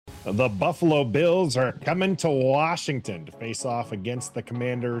The Buffalo Bills are coming to Washington to face off against the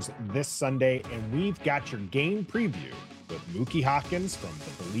Commanders this Sunday, and we've got your game preview with Muki Hawkins from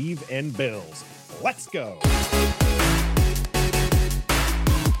the Bleav in Bills. Let's go.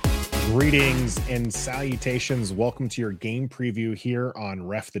 Greetings and salutations. Welcome to your game preview here on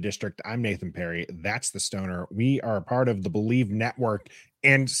Ref the District. I'm Nathan Perry. That's the Stoner. We are a part of the Bleav Network.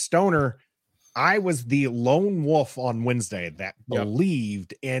 And Stoner, I was the lone wolf on Wednesday that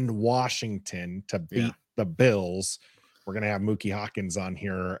believed in Washington to beat the Bills. We're going to have Muki Hawkins on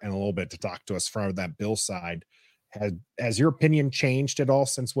here in a little bit to talk to us from that Bill side. Has your opinion changed at all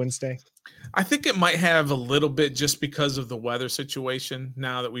since Wednesday? I think it might have a little bit just because of the weather situation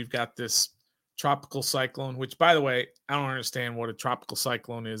now that we've got this tropical cyclone, which, by the way, I don't understand what a tropical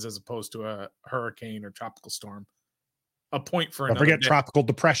cyclone is as opposed to a hurricane or tropical storm. A point for another. Don't forget day. Tropical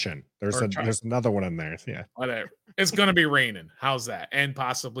depression. There's another one in there. Yeah. Whatever. It's going to be raining. How's that? And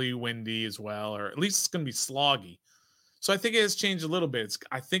possibly windy as well, or at least it's going to be sloggy. So I think it has changed a little bit.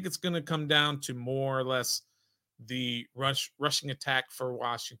 I think it's going to come down to more or less the rushing attack for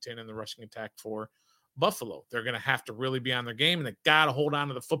Washington and the rushing attack for Buffalo. They're going to have to really be on their game, and they got to hold on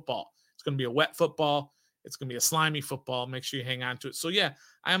to the football. It's going to be a wet football. It's going to be a slimy football. Make sure you hang on to it. So, yeah,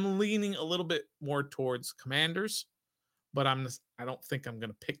 I'm leaning a little bit more towards Commanders. But I don't think I'm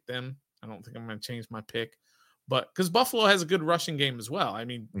going to pick them. I don't think I'm going to change my pick. But because Buffalo has a good rushing game as well. I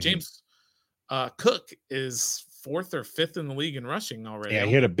mean, James Cook is 4th or 5th in the league in rushing already. Yeah,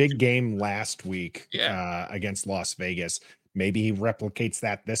 he had a big game last week against Las Vegas. Maybe he replicates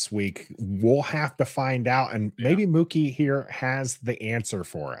that this week. We'll have to find out. And maybe Muki here has the answer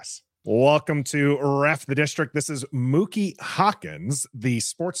for us. Welcome to Ref the District. This is Muki Hawkins, the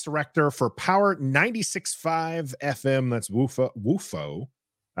sports director for Power 96.5 FM. That's WUFO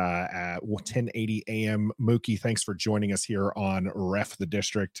at 1080 AM. Muki, thanks for joining us here on Ref the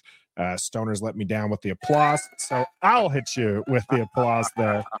District. Stoners let me down with the applause, so I'll hit you with the applause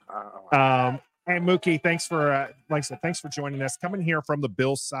there. And Muki, thanks for, like I said, thanks for joining us. Coming here from the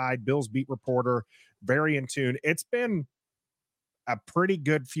Bills side, Bills beat reporter, very in tune. It's been a pretty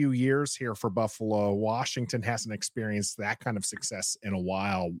good few years here for Buffalo. Washington hasn't experienced that kind of success in a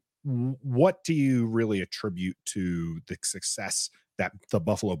while. What do you really attribute to the success that the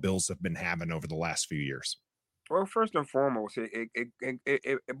Buffalo Bills have been having over the last few years? Well, first and foremost,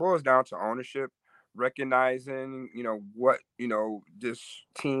 it boils down to ownership, recognizing, what, this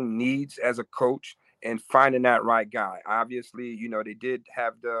team needs as a coach and finding that right guy. Obviously, they did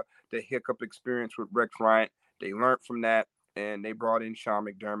have the hiccup experience with Rex Ryan. They learned from that. And they brought in Sean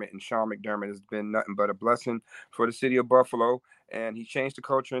McDermott, and Sean McDermott has been nothing but a blessing for the city of Buffalo. And he changed the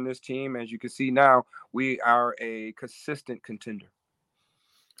culture in this team. As you can see now, we are a consistent contender.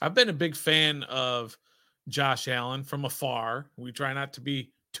 I've been a big fan of Josh Allen from afar. We try not to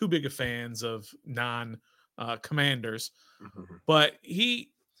be too big of fans of non-commanders. But he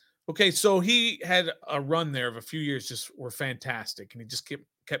had a run there of a few years just were fantastic. And he just kept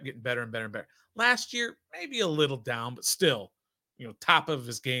getting better and better and better. Last year, maybe a little down, but still, top of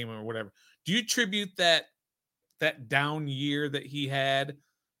his game or whatever. Do you attribute that down year that he had?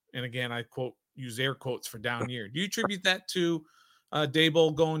 And again, I use air quotes for down year. Do you attribute that to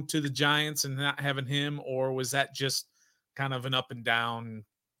Daboll going to the Giants and not having him, or was that just kind of an up and down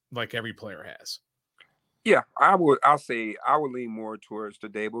like every player has? Yeah, I'll say I would lean more towards the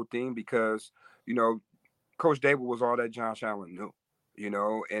Daboll thing because, Coach Daboll was all that Josh Allen knew.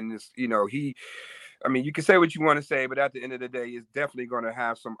 And it's, you can say what you want to say, but at the end of the day, it's definitely going to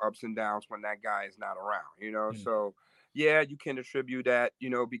have some ups and downs when that guy is not around, So, yeah, you can attribute that,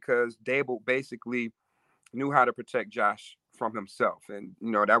 because Daboll basically knew how to protect Josh from himself. And,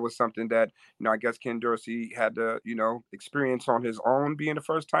 that was something that, I guess Ken Dorsey had to, experience on his own being the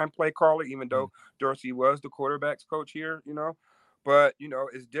first time play caller, even though Dorsey was the quarterback's coach here, But,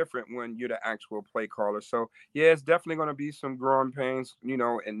 it's different when you're the actual play caller. So, yeah, it's definitely going to be some growing pains,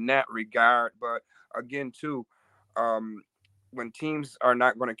 in that regard. But, again, too, when teams are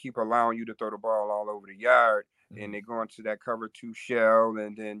not going to keep allowing you to throw the ball all over the yard and they go into that cover 2 shell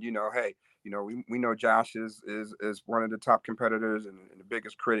and then, we know Josh is one of the top competitors and the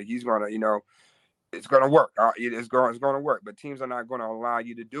biggest critic. He's going to, it's going to work. It's going to work. But teams are not going to allow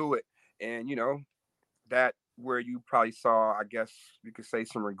you to do it. And, that where you probably saw, I guess you could say,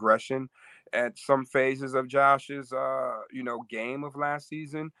 some regression at some phases of Josh's, game of last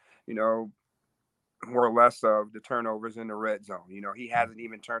season, more or less of the turnovers in the red zone. He hasn't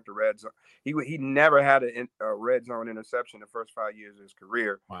even turned the red zone. He never had a red zone interception the first 5 years of his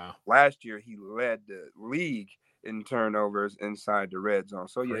career. Wow. Last year, he led the league in turnovers inside the red zone.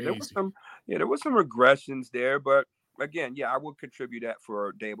 So, yeah, there was some regressions there, but again, yeah, I would contribute that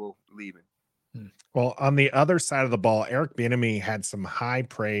for Dable leaving. Well, on the other side of the ball, Eric Bieniemy had some high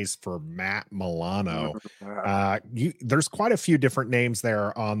praise for Matt Milano. There's quite a few different names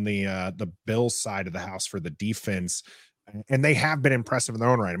there on the Bills side of the house for the defense, and they have been impressive in their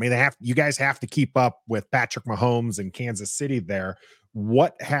own right. I mean, you guys have to keep up with Patrick Mahomes and Kansas City there.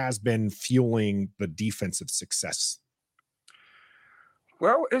 What has been fueling the defensive success?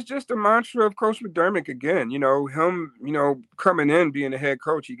 Well, it's just the mantra of Coach McDermott again. Him, coming in, being the head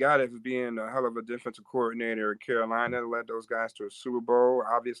coach, he got it as being a hell of a defensive coordinator in Carolina, led those guys to a Super Bowl,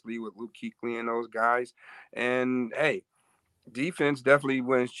 obviously with Luke Kuechly and those guys. And hey, defense definitely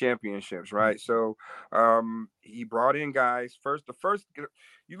wins championships, right? So he brought in guys.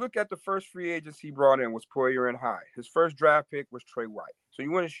 You look at the first free agents he brought in was Poyer and High. His first draft pick was Trey White. So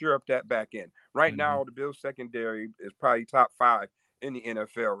you want to shore up that back end. Right now, the Bills secondary is probably top 5 in the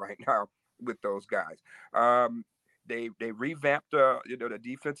NFL right now with those guys. They revamped the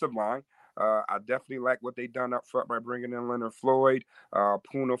defensive line. I definitely like what they done up front by bringing in Leonard Floyd,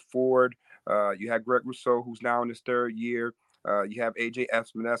 Poona Ford. You have Greg Rousseau, who's now in his 3rd year. You have AJ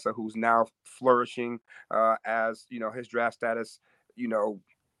Epinesa, who's now flourishing as his draft status,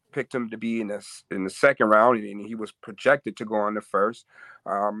 picked him to be in the 2nd round, and he was projected to go in the 1st.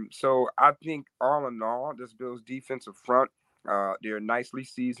 So I think all in all, this Bills defensive front, they're nicely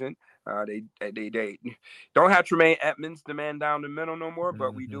seasoned. They don't have Tremaine Edmonds, the man down the middle, no more,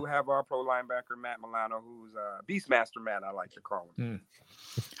 but we do have our pro linebacker Matt Milano, who's Beastmaster Matt, I like to call him.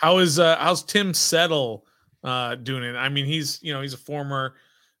 How's Tim Settle doing it? I mean, he's a former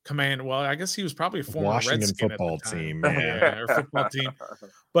commander. Well, I guess he was probably a former Washington Redskin football team, or football team.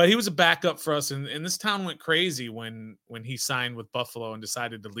 But he was a backup for us, and this town went crazy when he signed with Buffalo and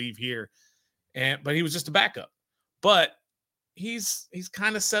decided to leave here. But he was just a backup. But he's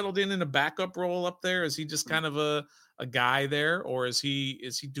kind of settled in a backup role up there. Is he just kind of a guy there, or is he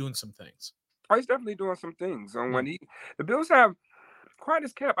doing some things? Oh, he's definitely doing some things. And when the Bills have quite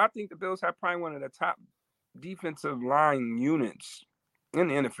as kept, I think the Bills have probably one of the top defensive line units in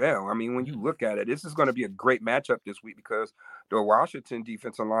the NFL. I mean, when you look at it, this is going to be a great matchup this week because the Washington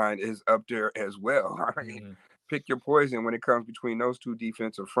defensive line is up there as well. I mean, pick your poison when it comes between those two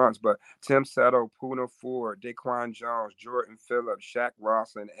defensive fronts. But Tim Settle, Poona Ford, Daquan Jones, Jordan Phillips, Shaq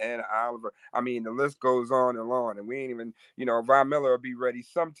Rawson, and Oliver. I mean, the list goes on and on. And we ain't even, Von Miller will be ready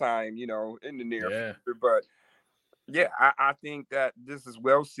sometime, in the near future. But yeah, I think that this is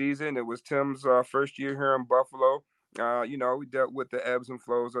well seasoned. It was Tim's first year here in Buffalo. We dealt with the ebbs and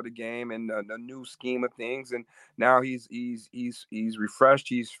flows of the game and the new scheme of things, and now he's refreshed.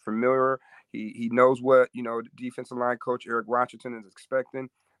 He's familiar. He knows what the defensive line coach Eric Washington is expecting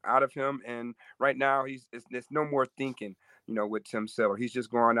out of him. And right now, there's no more thinking. With Tim Settle, he's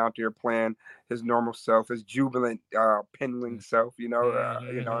just going out there playing his normal self, his jubilant pinwing self.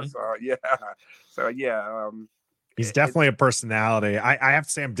 So yeah. He's definitely a personality. I have to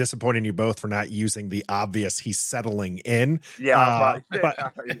say I'm disappointing you both for not using the obvious he's settling in. Yeah, but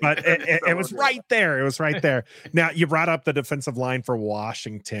it was right there. It was right there. Now, you brought up the defensive line for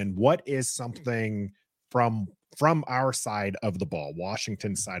Washington. What is something from our side of the ball,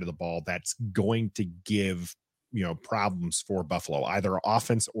 Washington side of the ball, that's going to give problems for Buffalo, either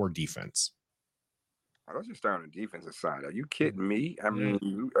offense or defense? Let's just start on the defensive side. Are you kidding me? I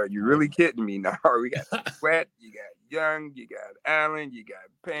mean, are you really kidding me now? We got Sweat, you got Young, you got Allen, you got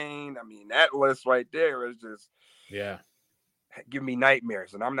Payne. I mean, that list right there is just give me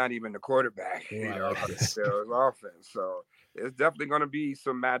nightmares. And I'm not even the quarterback, Bills offense. So it's definitely going to be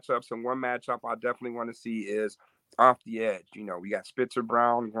some matchups. And one matchup I definitely want to see is off the edge. We got Spitzer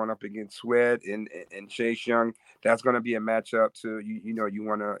Brown going up against Sweat and Chase Young. That's going to be a matchup to you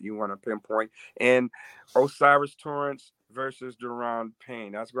want to pinpoint. And Osiris Torrance versus Deron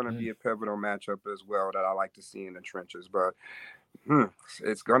Payne. That's going to be a pivotal matchup as well that I like to see in the trenches. But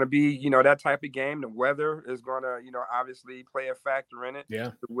it's going to be that type of game. The weather is going to obviously play a factor in it.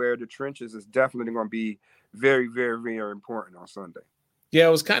 Yeah, where the trenches is definitely going to be very, very, very important on Sunday. Yeah, I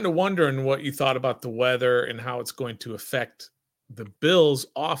was kind of wondering what you thought about the weather and how it's going to affect the Bills'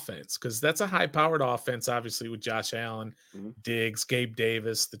 offense, because that's a high-powered offense, obviously, with Josh Allen, Diggs, Gabe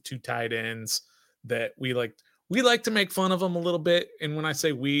Davis, the 2 tight ends that we like to make fun of them a little bit. And when I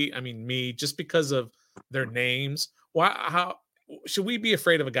say we, I mean me, just because of their names. How should we be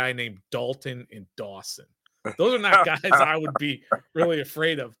afraid of a guy named Dalton and Dawson? Those are not guys I would be really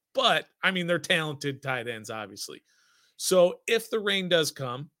afraid of. But, I mean, they're talented tight ends, obviously. So if the rain does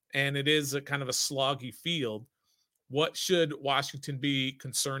come and it is a kind of a sloggy field, what should Washington be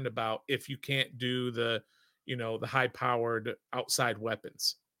concerned about if you can't do the high-powered outside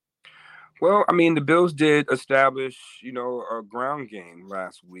weapons? Well, I mean, the Bills did establish, a ground game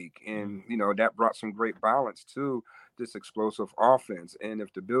last week, and that brought some great balance to this explosive offense. And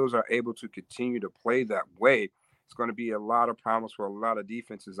if the Bills are able to continue to play that way, it's going to be a lot of problems for a lot of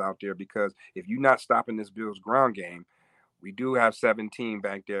defenses out there, because if you're not stopping this Bills ground game, we do have 17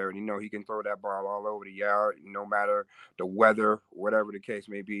 back there, and he can throw that ball all over the yard, no matter the weather, whatever the case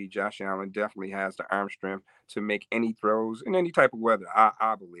may be. Josh Allen definitely has the arm strength to make any throws in any type of weather. I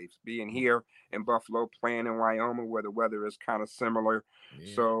Bleav, being here in Buffalo, playing in Wyoming, where the weather is kind of similar.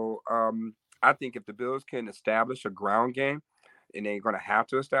 Yeah. So I think if the Bills can establish a ground game, and they're going to have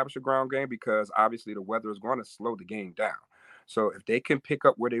to establish a ground game, because obviously the weather is going to slow the game down. So if they can pick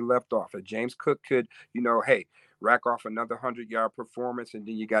up where they left off, if James Cook could, rack off another 100-yard performance, and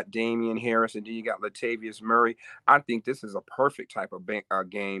then you got Damian Harris, and then you got Latavius Murray, I think this is a perfect type of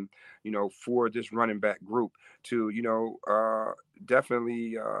game, for this running back group to,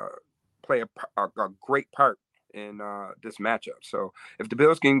 definitely play a great part in this matchup. So if the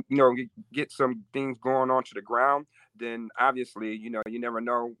Bills can, get some things going on to the ground, then obviously, you never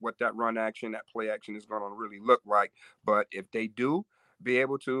know what that run action, that play action is going to really look like. But if they do be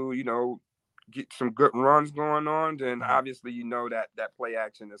able to, get some good runs going on, then obviously that play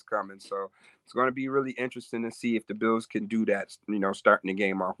action is coming. So it's going to be really interesting to see if the Bills can do that, starting the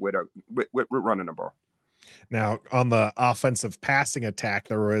game off with running the ball. Now, on the offensive passing attack,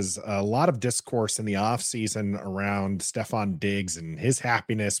 there was a lot of discourse in the offseason around Stephon Diggs and his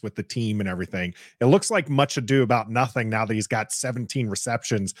happiness with the team and everything. It looks like much ado about nothing now that he's got 17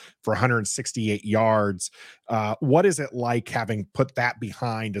 receptions for 168 yards. What is it like having put that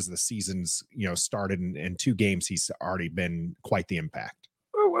behind as the season's, started in 2 games? He's already been quite the impact.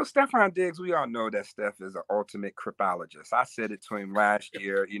 Well, Stephon Diggs, we all know that Steph is an ultimate cryptologist. I said it to him last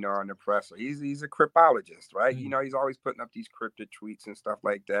year, on the presser. He's a cryptologist, right? He's always putting up these cryptic tweets and stuff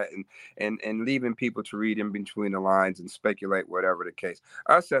like that, and leaving people to read in between the lines and speculate, whatever the case.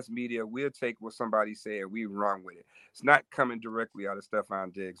 Us as media, we'll take what somebody said and we run with it. It's not coming directly out of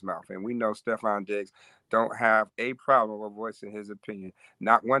Stephon Diggs' mouth, and we know Stephon Diggs don't have a problem with voicing his opinion.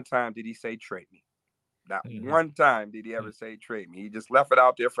 Not one time did he say trade me. Not one time did he ever say trade me. He just left it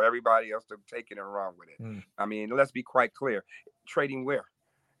out there for everybody else to take it and run with it. I mean, let's be quite clear. Trading where?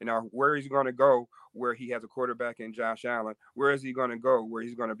 Where is he going to go where he has a quarterback in Josh Allen? Where is he going to go where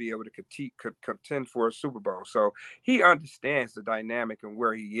he's going to be able to contend for a Super Bowl? So he understands the dynamic and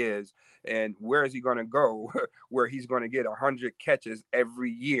where he is, and where is he going to go where he's going to get 100 catches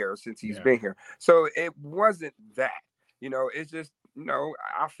every year since he's been here. So it wasn't that. It's just,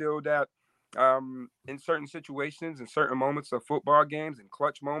 I feel that in certain situations, in certain moments of football games and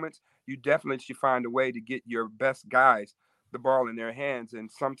clutch moments, you definitely should find a way to get your best guys the ball in their hands.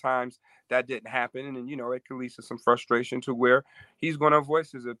 And sometimes that didn't happen. And, it can lead to some frustration to where he's going to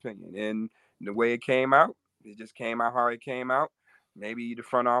voice his opinion. And the way it came out, it just came out how it came out. Maybe the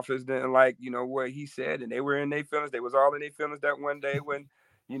front office didn't like, what he said, and they were in their feelings. They was all in their feelings that one day when,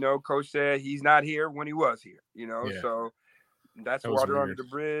 coach said he's not here when he was here, so that's water weird. Under the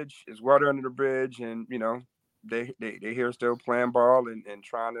bridge. It's water under the bridge, and they here still playing ball and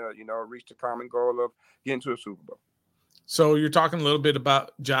trying to reach the common goal of getting to a Super Bowl. So you're talking a little bit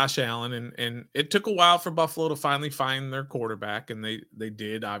about Josh Allen, and it took a while for Buffalo to finally find their quarterback, and they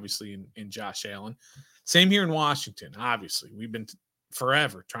did, obviously, in Josh Allen. Same here in Washington. Obviously, we've been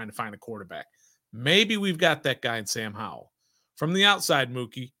forever trying to find a quarterback. Maybe we've got that guy in Sam Howell. From the outside,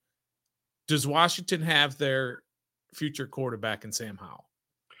 Muki, does Washington have their future quarterback in Sam Howell?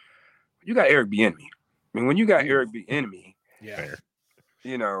 You got Eric Bieniemy. I mean, when you got Eric Bieniemy,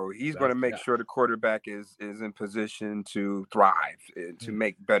 he's going to make sure the quarterback is in position to thrive and to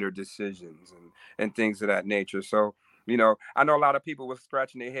make better decisions and things of that nature. So, I know a lot of people were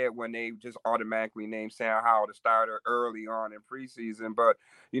scratching their head when they just automatically named Sam Howell the starter early on in preseason. But,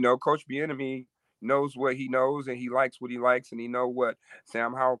 Coach Bieniemy knows what he knows, and he likes what he likes, and he know what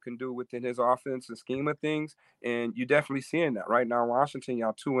Sam Howell can do within his offense and scheme of things. And you're definitely seeing that right now. Washington,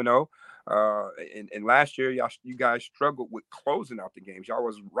 y'all 2-0. And last year, you guys struggled with closing out the games. Y'all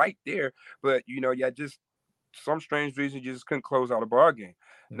was right there, but y'all just some strange reason you just couldn't close out a ball game.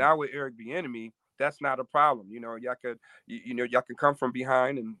 Now with Eric Bieniemy, that's not a problem. Y'all can come from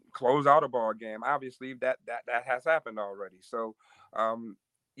behind and close out a ball game. Obviously, that has happened already. So,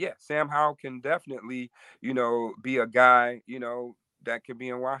 Sam Howell can definitely, be a guy, that could be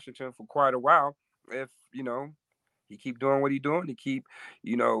in Washington for quite a while if, he keep doing what he's doing. He keep,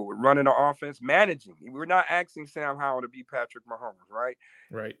 running the offense, managing. We're not asking Sam Howell to be Patrick Mahomes, right?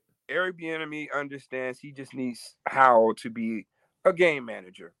 Right. Eric Bieniemy understands he just needs Howell to be a game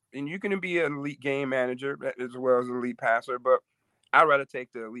manager. And you can be an elite game manager as well as an elite passer, but I'd rather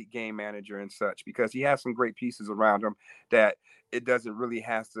take the elite game manager and such, because he has some great pieces around him that it doesn't really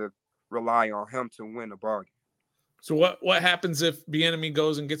have to rely on him to win a ball game. So what happens if Bieniemy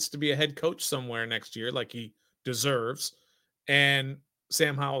goes and gets to be a head coach somewhere next year, like he deserves, and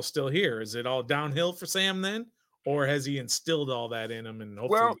Sam Howell's still here? Is it all downhill for Sam then, or has he instilled all that in him and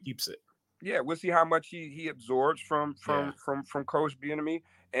hopefully keeps it? Yeah, we'll see how much he absorbs from Coach Bieniemy,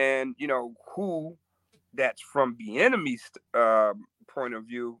 and who that's from Bieniemy's point of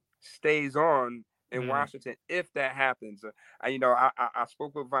view stays on in Washington if that happens. I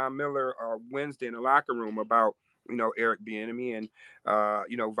spoke with Von Miller Wednesday in the locker room about Eric Bieniemy, and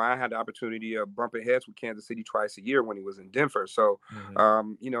Von had the opportunity of bumping heads with Kansas City twice a year when he was in Denver. So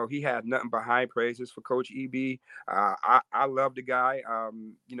he had nothing but high praises for Coach EB. I love the guy.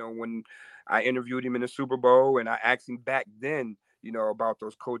 When I interviewed him in the Super Bowl, and I asked him back then, about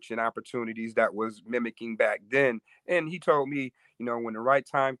those coaching opportunities that was mimicking back then, and he told me, when the right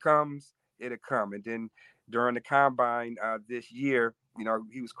time comes, it'll come. And then during the combine this year,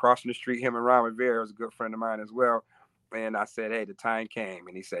 he was crossing the street. Him and Ron Rivera was a good friend of mine as well. And I said, hey, the time came.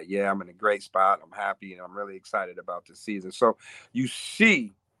 And he said, yeah, I'm in a great spot. I'm happy, and I'm really excited about this season. So you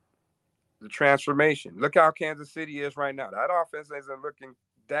see the transformation. Look how Kansas City is right now. That offense isn't looking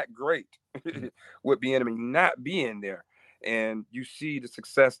that great with Bieniemy not being there. And you see the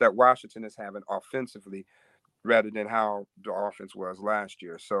success that Washington is having offensively rather than how the offense was last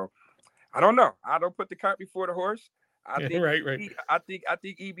year. So I don't know. I don't put the cart before the horse. I think I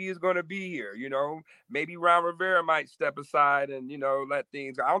think EB is going to be here. Maybe Ron Rivera might step aside and let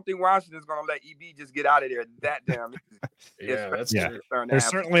things. I don't think Washington's going to let EB just get out of there that damn. There's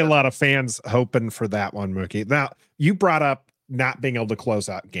certainly a lot of fans hoping for that one, Muki. Now, you brought up not being able to close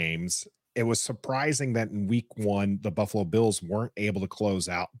out games. It was surprising that in week 1, the Buffalo Bills weren't able to close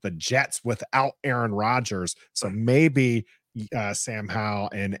out the Jets without Aaron Rodgers. So maybe Sam Howell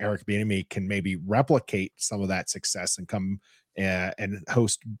and Eric Bieniemy can maybe replicate some of that success and come and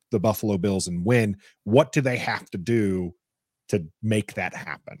host the Buffalo Bills and win. What do they have to do to make that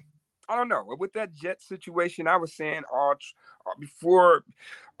happen? I don't know. With that Jet situation, I was saying before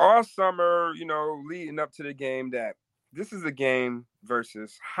all summer, leading up to the game, that this is a game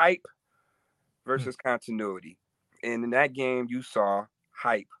versus hype versus continuity. And in that game, you saw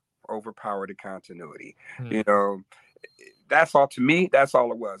hype overpower the continuity. That's all to me. That's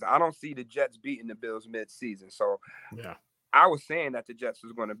all it was. I don't see the Jets beating the Bills mid-season. So I was saying that the Jets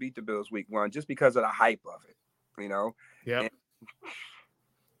was going to beat the Bills week 1 just because of the hype of it, Yeah.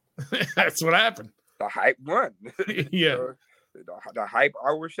 That's what happened. The hype won. Yeah. The hype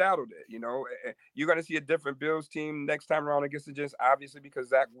overshadowed it. You're going to see a different Bills team next time around against the Jets, obviously,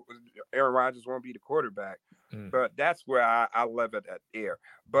 because Aaron Rodgers won't be the quarterback. But that's where I love it at air.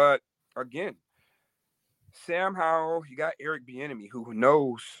 But again, Sam Howell, you got Eric Bieniemy, who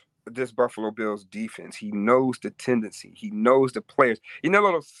knows this Buffalo Bills defense. He knows the tendency. He knows the players.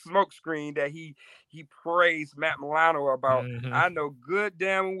 Little smoke screen that he praised Matt Milano about. I know good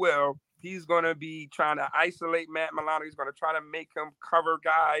damn well he's going to be trying to isolate Matt Milano. He's going to try to make him cover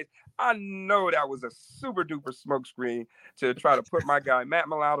guys. I know that was a super duper smoke screen to try to put my guy Matt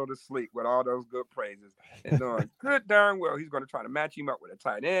Milano to sleep with all those good praises. And knowing good darn well he's going to try to match him up with a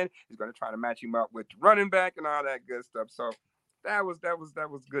tight end. He's going to try to match him up with running back and all that good stuff. So that was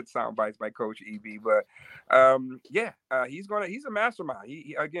good sound bites by Coach EB. But he's a mastermind.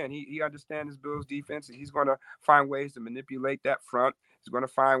 He understands his Bills defense, and he's going to find ways to manipulate that front. He's going to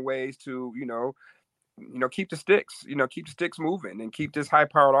find ways to keep the sticks moving and keep this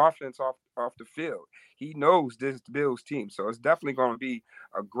high-powered offense off the field. He knows this Bills team, so it's definitely going to be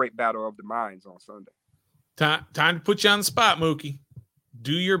a great battle of the minds on Sunday. Time to put you on the spot, Muki.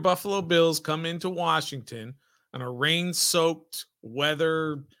 Do your Buffalo Bills come into Washington on a rain-soaked,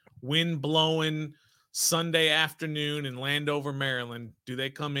 weather, wind-blowing Sunday afternoon in Landover, Maryland? Do they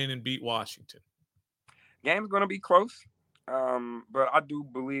come in and beat Washington? Game's going to be close. But I do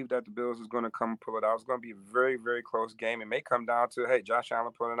believe that the Bills is going to come pull it out. It's going to be a very, very close game. It may come down to, Josh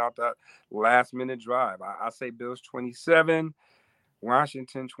Allen pulling out that last-minute drive. I say Bills 27,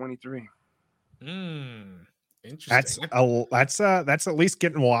 Washington 23. Interesting. That's at least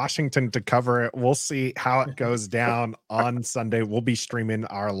getting Washington to cover it. We'll see how it goes down on Sunday. We'll be streaming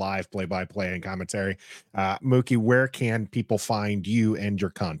our live play-by-play and commentary. Muki, where can people find you and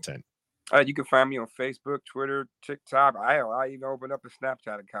your content? You can find me on Facebook, Twitter, TikTok. I even opened up a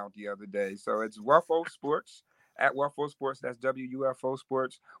Snapchat account the other day. So it's WUFO Sports, at WUFO Sports. That's WUFO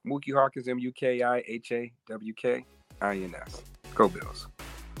Sports. Muki Hawkins, MUKIHAWKINS. Go Bills.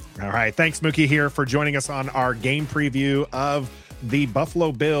 All right. Thanks, Muki, here for joining us on our game preview of the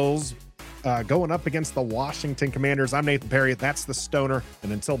Buffalo Bills going up against the Washington Commanders. I'm Nathan Perry. That's the Stoner.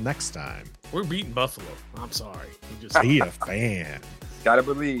 And until next time, we're beating Buffalo. I'm sorry. Be a fan. Gotta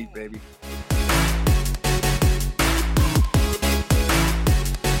believe, baby.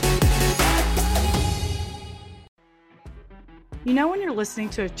 You know when you're listening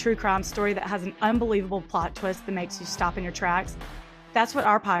to a true crime story that has an unbelievable plot twist that makes you stop in your tracks? That's what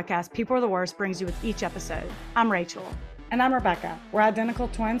our podcast, People Are the Worst, brings you with each episode. I'm Rachel. And I'm Rebecca. We're identical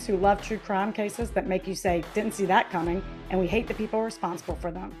twins who love true crime cases that make you say, didn't see that coming, and we hate the people responsible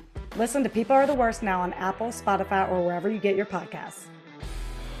for them. Listen to People Are the Worst now on Apple, Spotify, or wherever you get your podcasts.